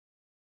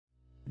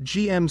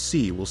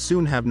GMC will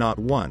soon have not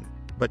one,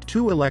 but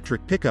two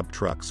electric pickup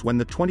trucks when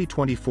the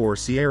 2024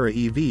 Sierra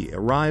EV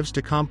arrives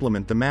to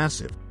complement the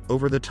massive,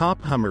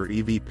 over-the-top Hummer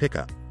EV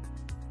pickup.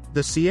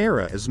 The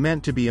Sierra is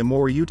meant to be a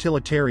more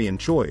utilitarian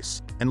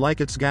choice, and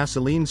like its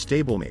gasoline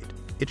stablemate,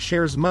 it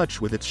shares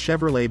much with its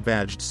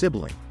Chevrolet-badged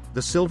sibling,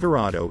 the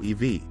Silverado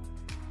EV.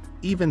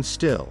 Even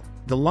still,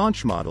 the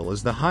launch model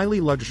is the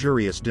highly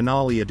luxurious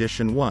Denali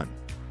Edition 1,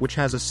 which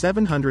has a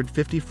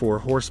 754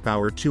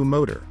 horsepower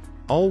 2-motor,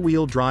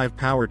 all-wheel drive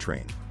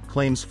powertrain,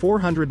 claims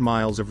 400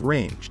 miles of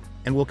range,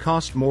 and will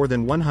cost more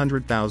than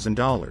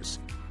 $100,000.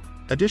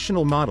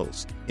 Additional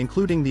models,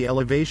 including the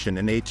Elevation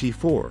and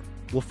AT4,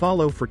 will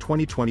follow for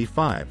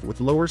 2025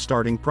 with lower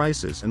starting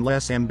prices and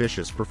less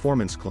ambitious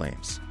performance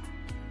claims.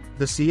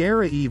 The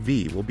Sierra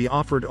EV will be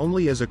offered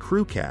only as a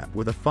crew cab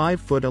with a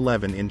 5-foot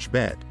 11-inch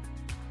bed.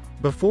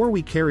 Before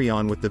we carry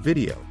on with the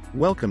video,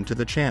 welcome to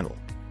the channel.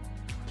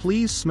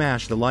 Please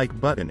smash the like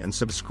button and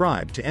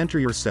subscribe to enter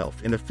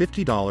yourself in a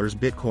 $50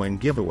 Bitcoin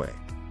giveaway.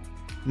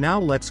 Now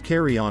let's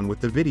carry on with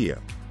the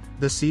video.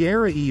 The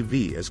Sierra EV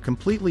is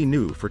completely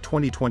new for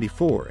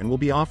 2024 and will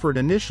be offered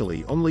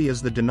initially only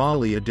as the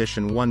Denali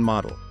Edition 1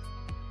 model.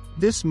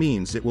 This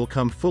means it will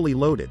come fully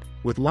loaded,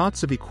 with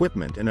lots of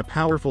equipment and a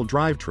powerful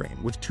drivetrain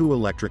with 2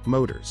 electric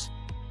motors.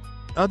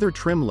 Other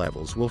trim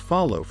levels will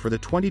follow for the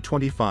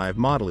 2025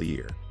 model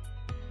year.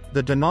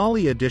 The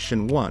Denali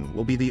Edition 1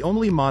 will be the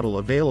only model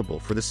available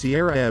for the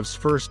Sierra EV's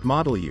first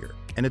model year,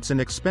 and it's an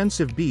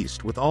expensive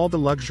beast with all the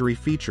luxury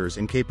features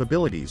and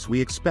capabilities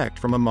we expect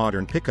from a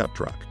modern pickup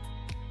truck.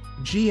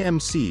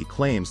 GMC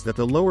claims that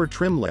the lower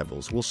trim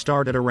levels will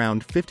start at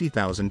around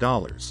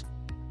 $50,000.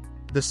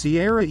 The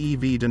Sierra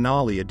EV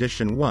Denali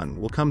Edition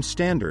 1 will come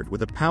standard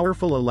with a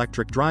powerful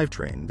electric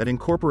drivetrain that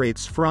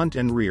incorporates front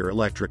and rear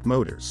electric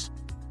motors.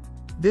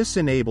 This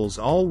enables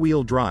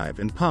all-wheel drive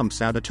and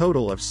pumps out a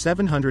total of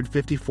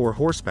 754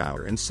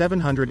 horsepower and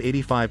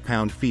 785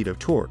 pound-feet of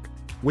torque,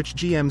 which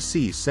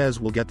GMC says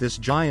will get this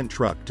giant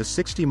truck to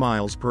 60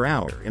 miles per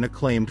hour in a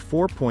claimed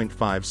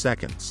 4.5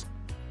 seconds.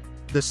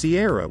 The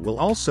Sierra will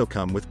also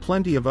come with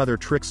plenty of other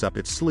tricks up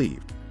its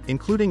sleeve,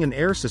 including an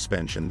air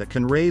suspension that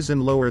can raise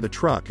and lower the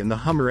truck and the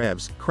Hummer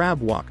EV's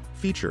crab walk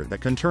feature that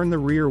can turn the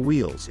rear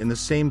wheels in the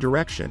same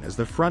direction as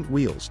the front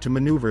wheels to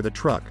maneuver the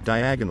truck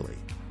diagonally.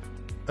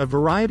 A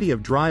variety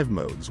of drive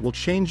modes will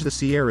change the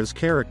Sierra's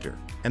character,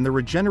 and the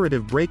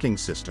regenerative braking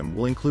system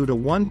will include a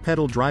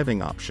one-pedal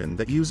driving option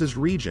that uses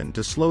regen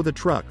to slow the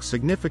truck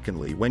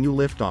significantly when you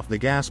lift off the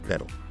gas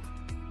pedal.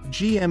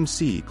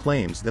 GMC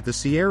claims that the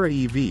Sierra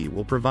EV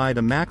will provide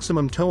a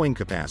maximum towing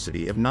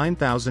capacity of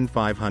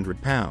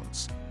 9,500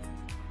 pounds.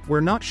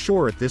 We're not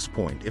sure at this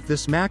point if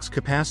this max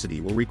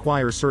capacity will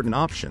require certain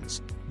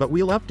options, but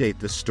we'll update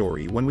this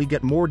story when we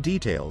get more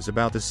details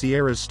about the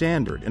Sierra's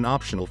standard and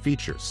optional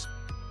features.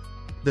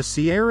 The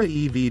Sierra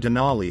EV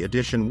Denali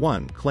Edition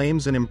 1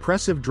 claims an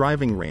impressive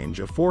driving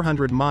range of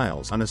 400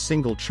 miles on a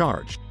single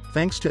charge,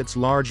 thanks to its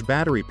large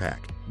battery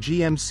pack.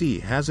 GMC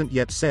hasn't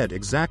yet said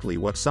exactly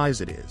what size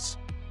it is.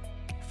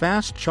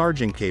 Fast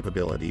charging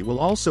capability will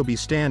also be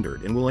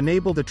standard and will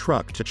enable the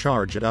truck to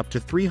charge at up to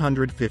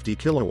 350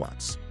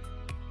 kilowatts.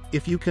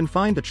 If you can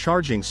find a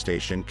charging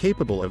station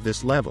capable of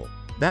this level,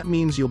 that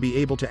means you'll be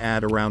able to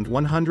add around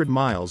 100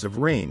 miles of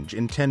range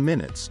in 10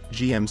 minutes,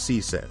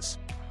 GMC says.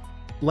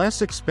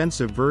 Less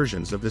expensive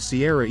versions of the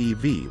Sierra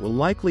EV will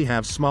likely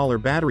have smaller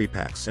battery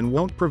packs and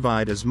won't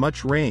provide as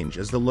much range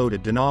as the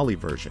loaded Denali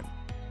version.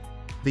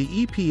 The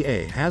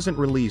EPA hasn't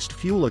released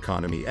fuel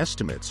economy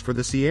estimates for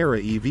the Sierra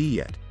EV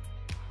yet.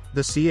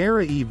 The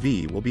Sierra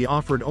EV will be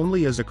offered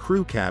only as a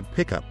crew cab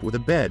pickup with a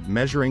bed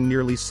measuring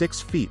nearly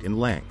 6 feet in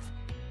length.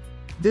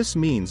 This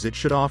means it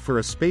should offer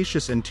a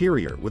spacious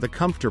interior with a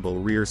comfortable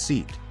rear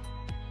seat.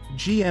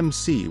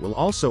 GMC will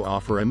also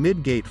offer a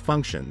mid-gate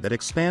function that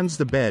expands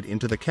the bed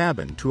into the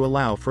cabin to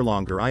allow for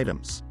longer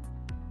items.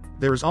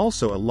 There's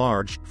also a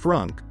large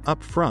frunk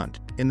up front,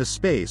 in the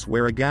space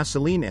where a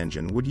gasoline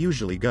engine would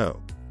usually go.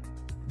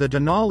 The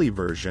Denali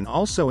version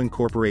also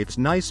incorporates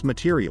nice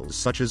materials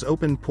such as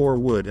open-pore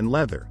wood and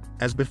leather,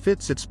 as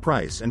befits its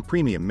price and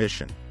premium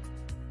mission.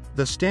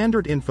 The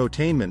standard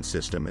infotainment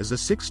system is a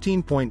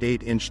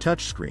 16.8-inch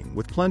touchscreen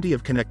with plenty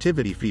of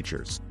connectivity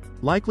features,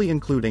 likely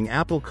including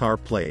Apple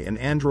CarPlay and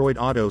Android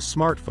Auto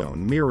smartphone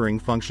mirroring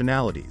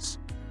functionalities.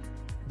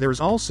 There's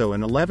also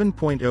an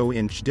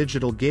 11.0-inch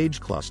digital gauge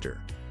cluster.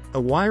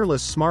 A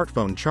wireless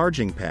smartphone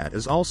charging pad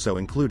is also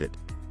included.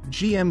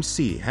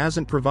 GMC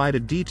hasn't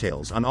provided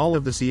details on all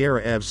of the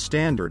Sierra EV's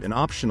standard and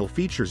optional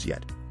features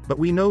yet, but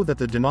we know that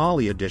the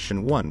Denali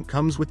Edition 1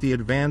 comes with the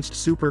advanced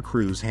Super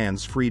Cruise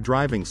hands-free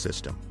driving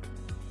system.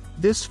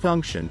 This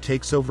function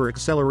takes over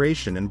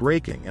acceleration and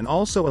braking and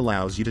also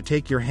allows you to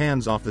take your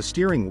hands off the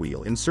steering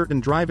wheel in certain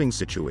driving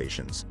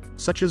situations,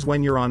 such as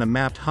when you're on a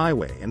mapped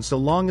highway and so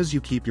long as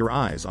you keep your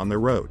eyes on the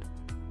road.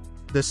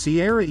 The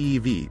Sierra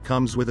EV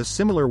comes with a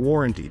similar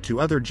warranty to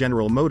other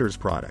General Motors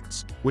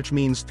products, which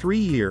means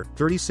 3-year,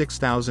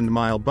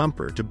 36,000-mile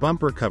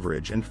bumper-to-bumper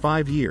coverage and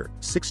 5-year,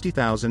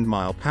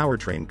 60,000-mile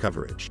powertrain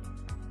coverage.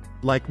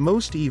 Like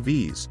most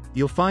EVs,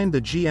 you'll find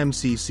the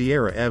GMC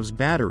Sierra EV's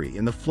battery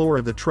in the floor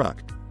of the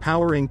truck,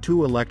 powering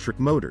 2 electric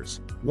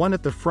motors, one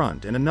at the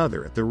front and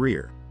another at the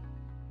rear.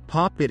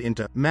 Pop it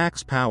into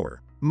max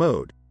power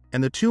mode,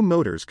 and the 2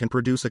 motors can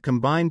produce a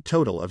combined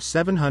total of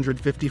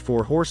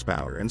 754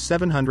 horsepower and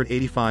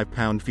 785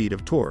 pound-feet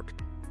of torque,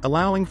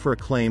 allowing for a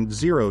claimed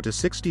 0 to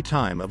 60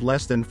 time of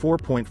less than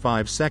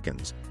 4.5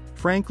 seconds,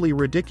 frankly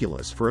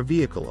ridiculous for a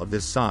vehicle of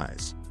this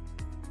size.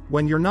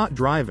 When you're not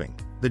driving,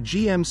 the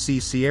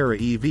GMC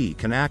Sierra EV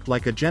can act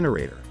like a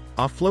generator,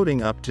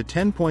 offloading up to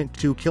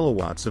 10.2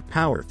 kilowatts of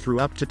power through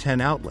up to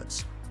 10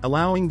 outlets,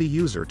 allowing the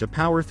user to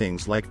power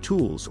things like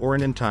tools or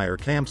an entire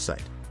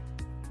campsite.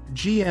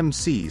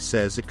 GMC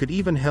says it could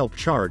even help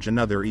charge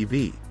another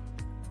EV.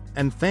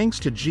 And thanks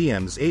to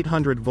GM's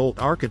 800-volt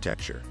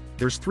architecture,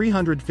 there's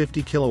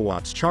 350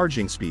 kilowatts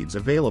charging speeds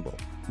available,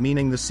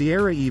 meaning the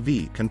Sierra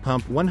EV can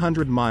pump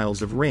 100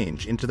 miles of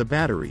range into the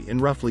battery in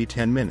roughly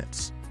 10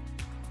 minutes.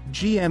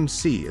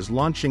 GMC is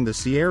launching the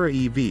Sierra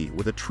EV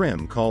with a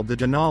trim called the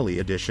Denali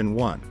Edition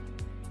 1.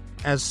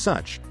 As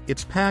such,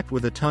 it's packed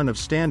with a ton of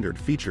standard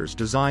features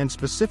designed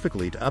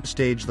specifically to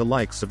upstage the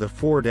likes of the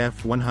Ford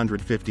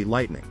F-150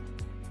 Lightning.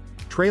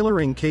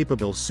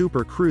 Trailering-capable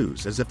Super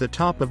Cruise is at the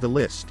top of the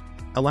list,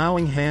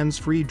 allowing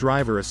hands-free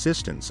driver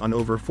assistance on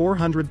over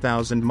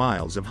 400,000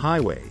 miles of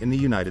highway in the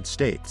United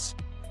States.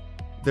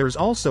 There's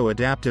also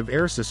adaptive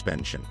air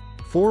suspension,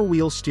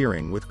 4-wheel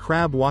steering with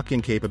crab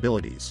walking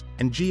capabilities,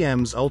 and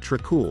GM's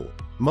ultra-cool,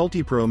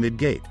 multi-pro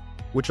mid-gate,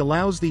 which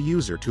allows the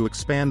user to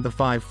expand the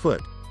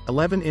 5-foot,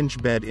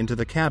 11-inch bed into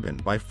the cabin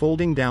by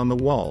folding down the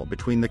wall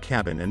between the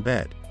cabin and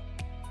bed.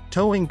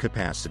 Towing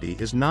capacity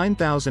is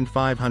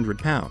 9,500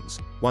 pounds,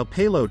 while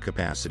payload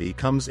capacity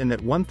comes in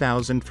at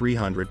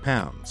 1,300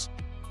 pounds.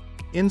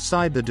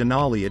 Inside the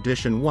Denali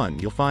Edition 1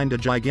 you'll find a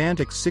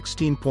gigantic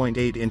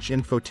 16.8-inch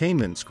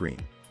infotainment screen,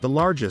 the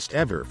largest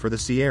ever for the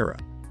Sierra.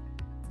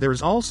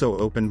 There's also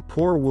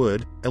open-pore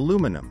wood,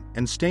 aluminum,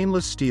 and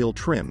stainless steel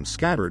trim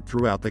scattered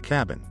throughout the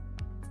cabin.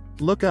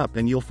 Look up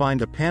and you'll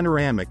find a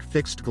panoramic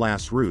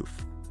fixed-glass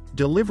roof.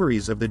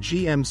 Deliveries of the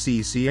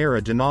GMC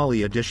Sierra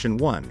Denali Edition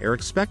 1 are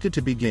expected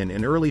to begin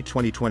in early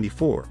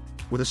 2024,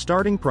 with a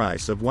starting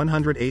price of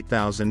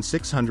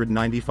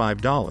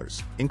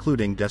 $108,695,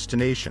 including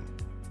destination.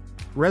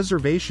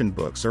 Reservation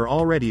books are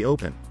already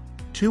open.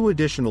 2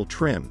 additional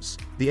trims,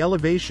 the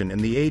Elevation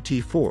and the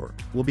AT4,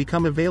 will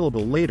become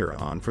available later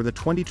on for the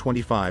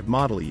 2025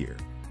 model year.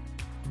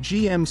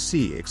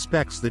 GMC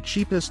expects the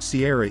cheapest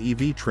Sierra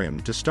EV trim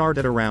to start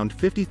at around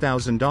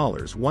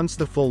 $50,000 once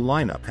the full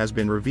lineup has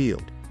been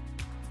revealed.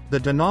 The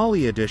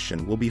Denali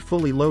Edition will be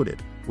fully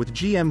loaded, with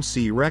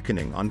GMC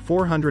reckoning on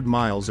 400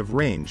 miles of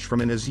range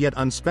from an as yet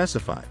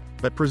unspecified,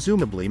 but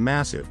presumably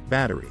massive,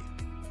 battery.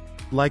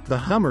 Like the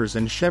Hummers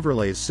and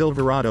Chevrolet's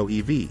Silverado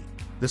EV,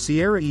 the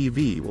Sierra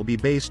EV will be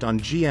based on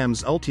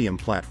GM's Ultium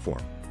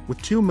platform, with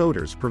 2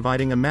 motors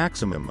providing a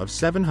maximum of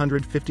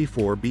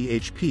 754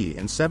 bhp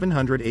and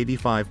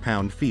 785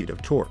 pound-feet of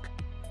torque.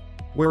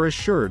 We're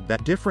assured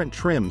that different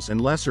trims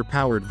and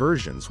lesser-powered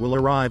versions will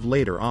arrive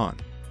later on.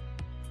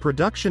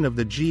 Production of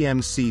the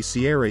GMC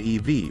Sierra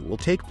EV will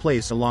take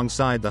place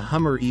alongside the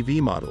Hummer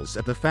EV models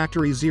at the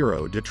Factory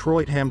Zero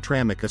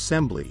Detroit-Hamtramck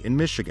Assembly in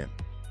Michigan.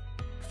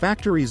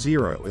 Factory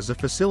Zero is a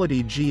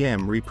facility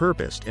GM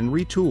repurposed and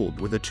retooled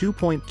with a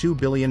 $2.2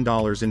 billion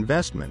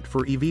investment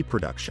for EV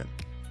production.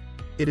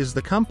 It is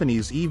the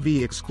company's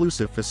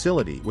EV-exclusive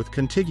facility with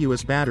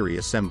contiguous battery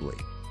assembly.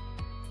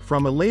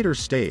 From a later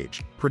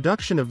stage,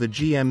 production of the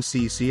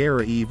GMC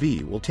Sierra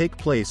EV will take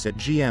place at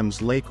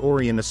GM's Lake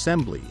Orion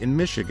Assembly in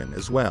Michigan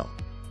as well.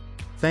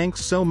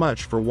 Thanks so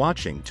much for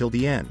watching till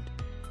the end.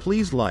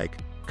 Please like,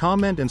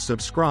 comment and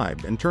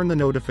subscribe and turn the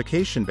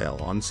notification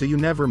bell on so you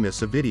never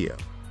miss a video.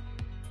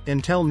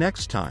 Until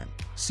next time,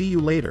 see you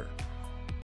later.